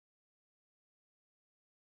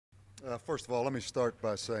First of all, let me start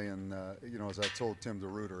by saying, as I told Tim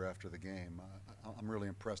DeRuyter after the game, I'm really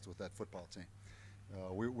impressed with that football team.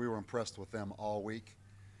 We were impressed with them all week.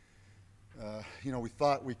 We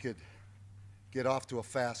thought we could get off to a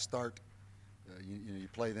fast start. You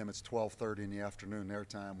play them, it's 12:30 in the afternoon their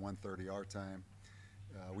time, 1:30 our time.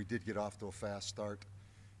 We did get off to a fast start.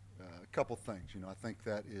 A couple things, I think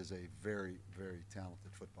that is a very, very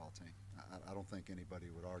talented football team. I don't think anybody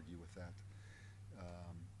would argue with that.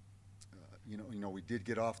 We did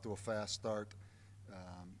get off to a fast start,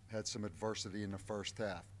 had some adversity in the first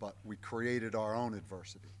half, but we created our own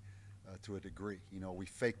adversity to a degree. We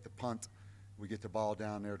faked the punt. We get the ball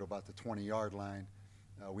down there to about the 20-yard line.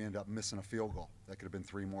 We end up missing a field goal. That could have been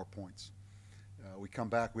 3 more points. We come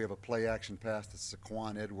back. We have a play-action pass to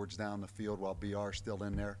Saquon Edwards down the field while BR's still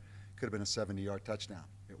in there. Could have been a 70-yard touchdown.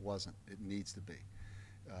 It wasn't. It needs to be.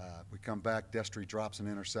 We come back. Destry drops an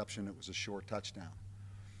interception. It was a short touchdown.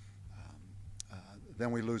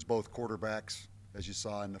 Then we lose both quarterbacks, as you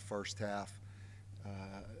saw in the first half.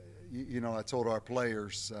 I told our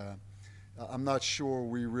players, I'm not sure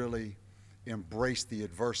we really embraced the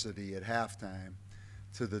adversity at halftime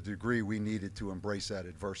to the degree we needed to embrace that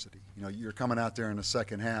adversity. You're coming out there in the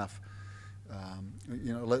second half.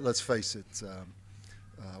 Let's face it,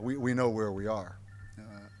 we know where we are.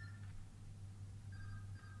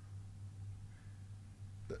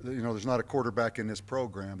 There's not a quarterback in this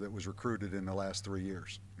program that was recruited in the last 3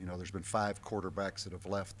 years. There's been 5 quarterbacks that have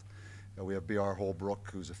left. We have B.R. Holbrook,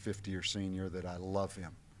 who's a fifth-year senior that I love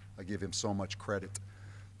him. I give him so much credit.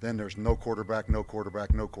 Then there's no quarterback in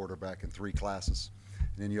 3 classes.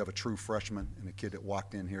 And then you have a true freshman and a kid that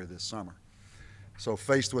walked in here this summer. So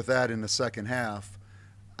faced with that in the second half,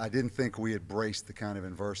 I didn't think we had braced the kind of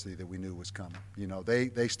adversity that we knew was coming.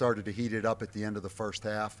 They started to heat it up at the end of the first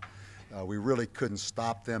half. We really couldn't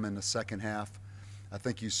stop them in the second half. I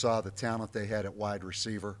think you saw the talent they had at wide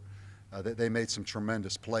receiver. They made some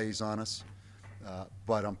tremendous plays on us,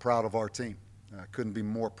 but I'm proud of our team. I couldn't be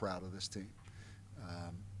more proud of this team. I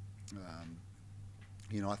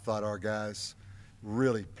thought our guys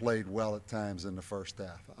really played well at times in the first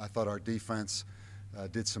half. I thought our defense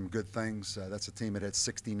did some good things. That's a team that had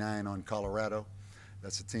 69 on Colorado.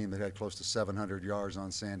 That's a team that had close to 700 yards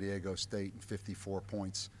on San Diego State and 54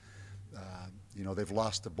 points. They've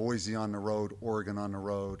lost to Boise on the road, Oregon on the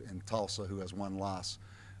road, and Tulsa, who has 1 loss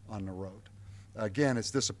on the road. Again,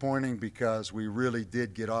 it's disappointing because we really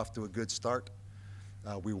did get off to a good start.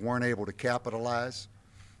 We weren't able to capitalize.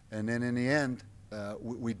 And then in the end,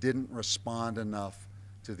 we didn't respond enough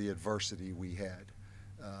to the adversity we had.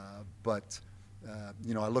 I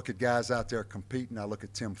look at guys out there competing. I look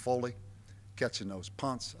at Tim Foley catching those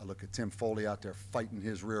punts. I look at Tim Foley out there fighting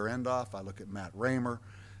his rear end off. I look at Matt Raymer,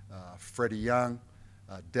 Freddie Young,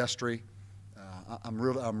 Destry.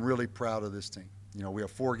 I'm really proud of this team. We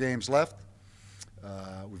have 4 games left.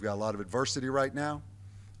 We've got a lot of adversity right now.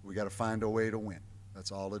 We got to find a way to win.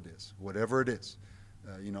 That's all it is, whatever it is.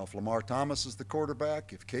 If Lamar Thomas is the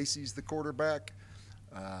quarterback, if Kasey's the quarterback,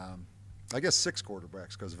 I guess 6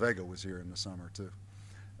 quarterbacks because Vega was here in the summer too.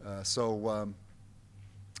 That's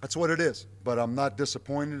what it is. But I'm not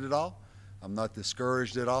disappointed at all. I'm not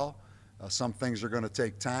discouraged at all. Some things are going to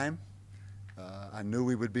take time. I knew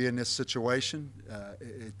we would be in this situation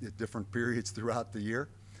at different periods throughout the year.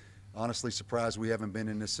 Honestly, surprised we haven't been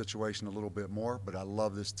in this situation a little bit more, but I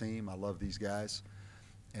love this team. I love these guys.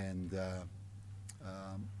 And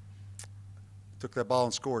took that ball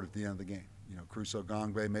and scored at the end of the game. Crusoe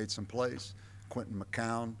Gongbe made some plays. Quentin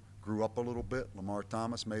McCown grew up a little bit. Lamar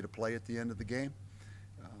Thomas made a play at the end of the game.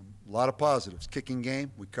 A lot of positives. Kicking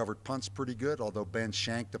game, we covered punts pretty good, although Ben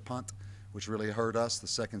shanked a punt, which really hurt us the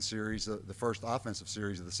first offensive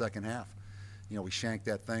series of the second half. We shanked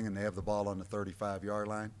that thing, and they have the ball on the 35-yard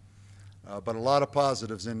line. But a lot of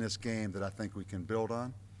positives in this game that I think we can build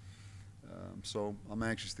on. So I'm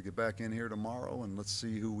anxious to get back in here tomorrow, and let's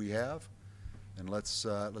see who we have, and let's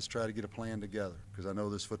try to get a plan together, because I know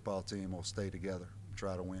this football team will stay together and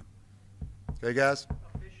try to win. Okay, guys?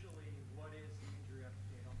 Officially, what is the injury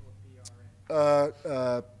update on both BR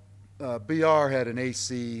and BR had an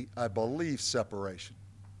AC, I believe, separation.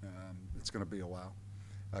 It's going to be a while.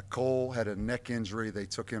 Cole had a neck injury. They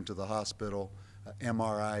took him to the hospital,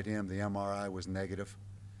 MRI'd him. The MRI was negative.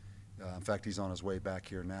 In fact, he's on his way back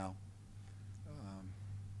here now.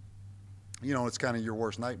 It's kind of your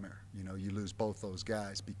worst nightmare. You lose both those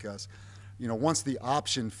guys because, once the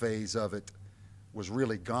option phase of it was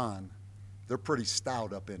really gone, they're pretty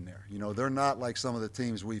stout up in there. They're not like some of the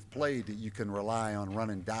teams we've played that you can rely on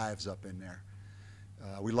running dives up in there.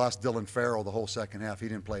 We lost Dylan Farrell the whole second half. He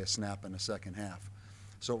didn't play a snap in the second half.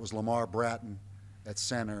 So it was Lamar Bratton at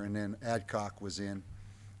center, and then Adcock was in.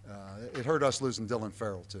 It hurt us losing Dylan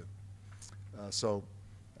Farrell too. So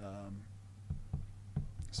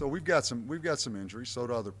we've got some injuries. So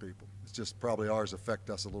do other people. It's just probably ours affect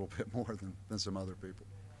us a little bit more than some other people.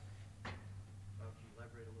 Can you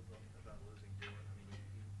elaborate a little bit about losing Dylan? I mean,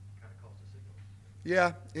 he kind of caused a signal.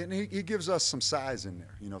 Yeah, and he gives us some size in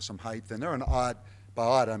there, some height. And they're an odd, by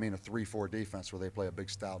odd I mean a 3-4 defense where they play a big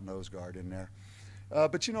stout nose guard in there.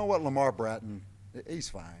 But you know what, Lamar Bratton, he's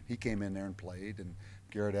fine. He came in there and played, and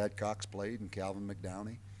Garrett Adcox played, and Calvin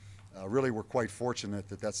McDowney. Really, we're quite fortunate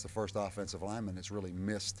that that's the first offensive lineman that's really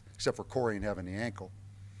missed, except for Corey and having the ankle.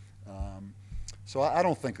 So I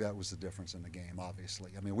don't think that was the difference in the game,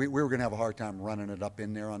 obviously. I mean, we were going to have a hard time running it up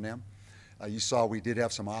in there on them. You saw we did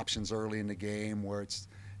have some options early in the game where it's,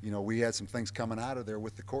 we had some things coming out of there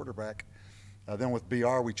with the quarterback. Then with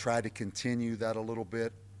BR, we tried to continue that a little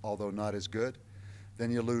bit, although not as good. Then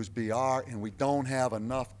you lose BR, and we don't have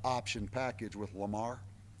enough option package with Lamar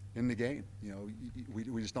in the game.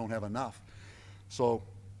 We just don't have enough. So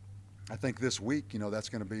I think this week, that's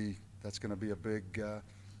going to be a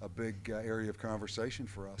big area of conversation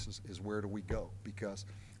for us is where do we go? Because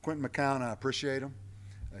Quentin McCown, I appreciate him.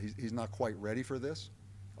 He's not quite ready for this,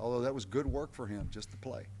 although that was good work for him just to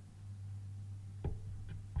play. Coach,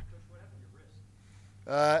 what happened to your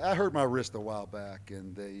wrist? I hurt my wrist a while back,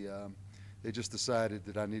 and they just decided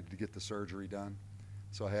that I needed to get the surgery done.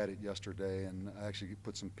 So I had it yesterday, and I actually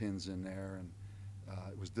put some pins in there, and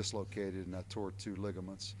it was dislocated, and I tore 2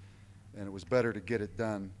 ligaments. And it was better to get it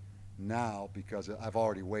done now because I've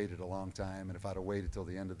already waited a long time, and if I'd have waited till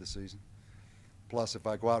the end of the season. Plus, if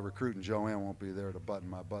I go out recruiting, Joanne won't be there to button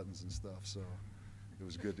my buttons and stuff. So it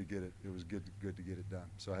was good to get it. It was good to get it done.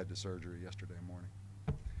 So I had the surgery yesterday morning.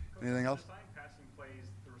 Coach, Anything else? Design passing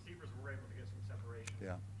plays, the receivers were able to get some separation.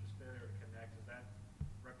 Yeah. Just failure to connect. Is that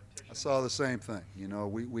repetition? I saw the same thing.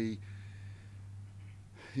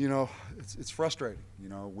 It's frustrating.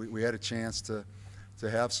 We had a chance to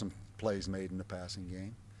have some plays made in the passing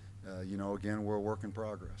game. Again, we're a work in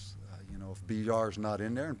progress. If BR's not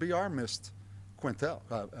in there, and BR missed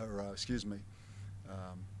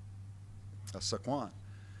Saquon.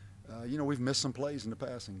 We've missed some plays in the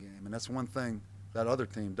passing game, and that's one thing that other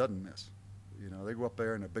team doesn't miss. They go up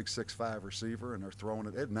there in a big 6'5" receiver, and they're throwing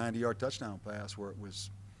it. They had a 90-yard touchdown pass where it was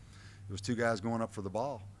 2 guys going up for the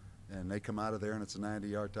ball, and they come out of there, and it's a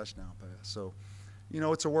 90-yard touchdown pass. So,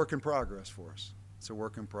 it's a work in progress for us. It's a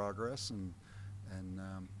work in progress, and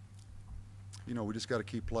we just got to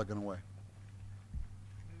keep plugging away.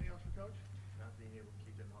 Anything else for Coach? Not being able to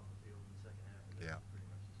keep them off the field in the second half. Yeah, Pretty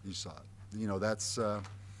much. you saw it. That's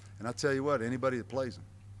and I tell you what, anybody that plays them,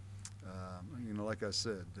 like I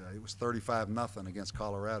said, it was 35-0 against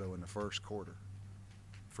Colorado in the first quarter,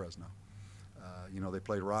 Fresno. They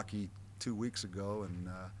played Rocky 2 weeks ago, and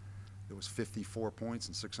it was 54 points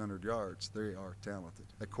and 600 yards. They are talented.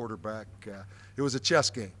 That quarterback, it was a chess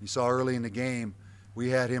game. You saw early in the game, we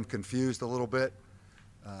had him confused a little bit.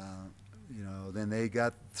 Then they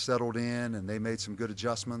got settled in, and they made some good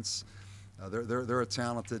adjustments. They're a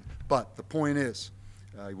talented, but the point is,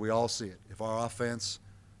 we all see it. If our offense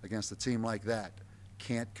against a team like that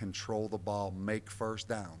can't control the ball, make first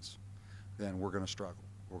downs, then we're going to struggle.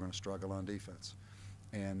 We're going to struggle on defense.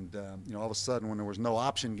 And, all of a sudden when there was no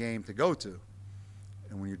option game to go to,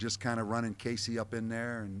 and when you're just kind of running Kasey up in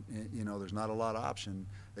there and there's not a lot of option,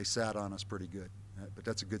 they sat on us pretty good. But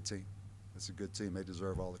that's a good team. That's a good team. They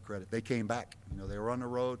deserve all the credit. They came back. They were on the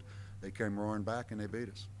road. They came roaring back, and they beat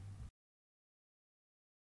us.